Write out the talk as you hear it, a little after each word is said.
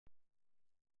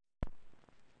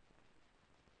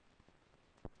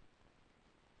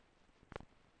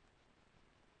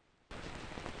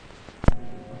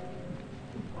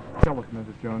us,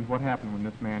 Mrs. Jones, what happened when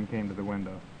this man came to the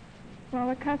window? Well,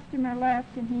 a customer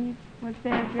left, and he was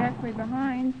there directly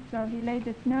behind, so he laid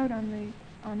this note on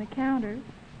the counter,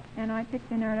 and I picked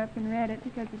the note up and read it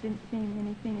because it didn't seem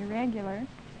anything irregular.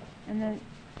 And then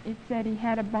it said he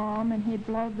had a bomb and he'd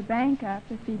blow the bank up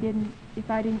if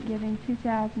I didn't give him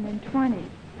 2020.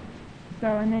 So,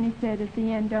 and then he said at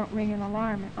the end, don't ring an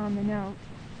alarm on the note.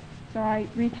 So I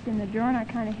reached in the drawer and I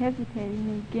kind of hesitated,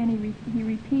 and again he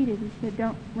repeated, he said,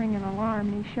 don't ring an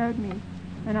alarm, and he showed me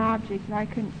an object and I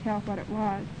couldn't tell what it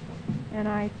was. And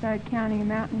I started counting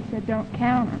them out, and he said, don't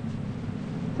count them.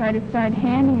 So I decided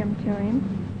handing them to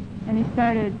him, and he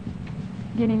started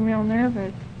getting real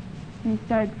nervous, and he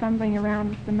started fumbling around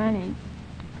with the money.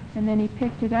 And then he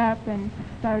picked it up and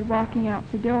started walking out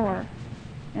the door.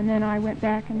 And then I went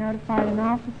back and notified an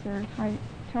officer. I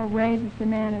told Ray that the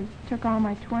man had took all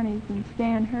my 20s, and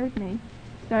Stan heard me,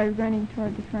 started running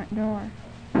toward the front door.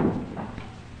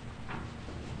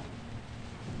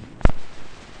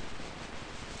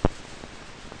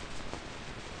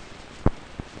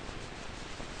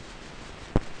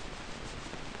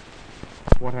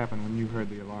 What happened when you heard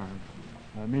the alarm?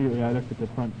 Immediately I looked at the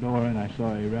front door and I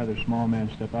saw a rather small man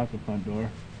step out the front door,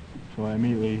 so I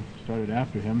immediately started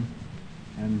after him,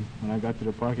 and when I got to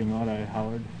the parking lot I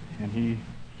hollered, and he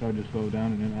started to slow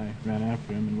down, and then I ran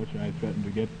after him, in which I threatened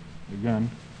to get the gun,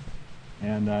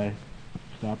 and I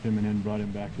stopped him and then brought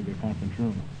him back to the conference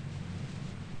room.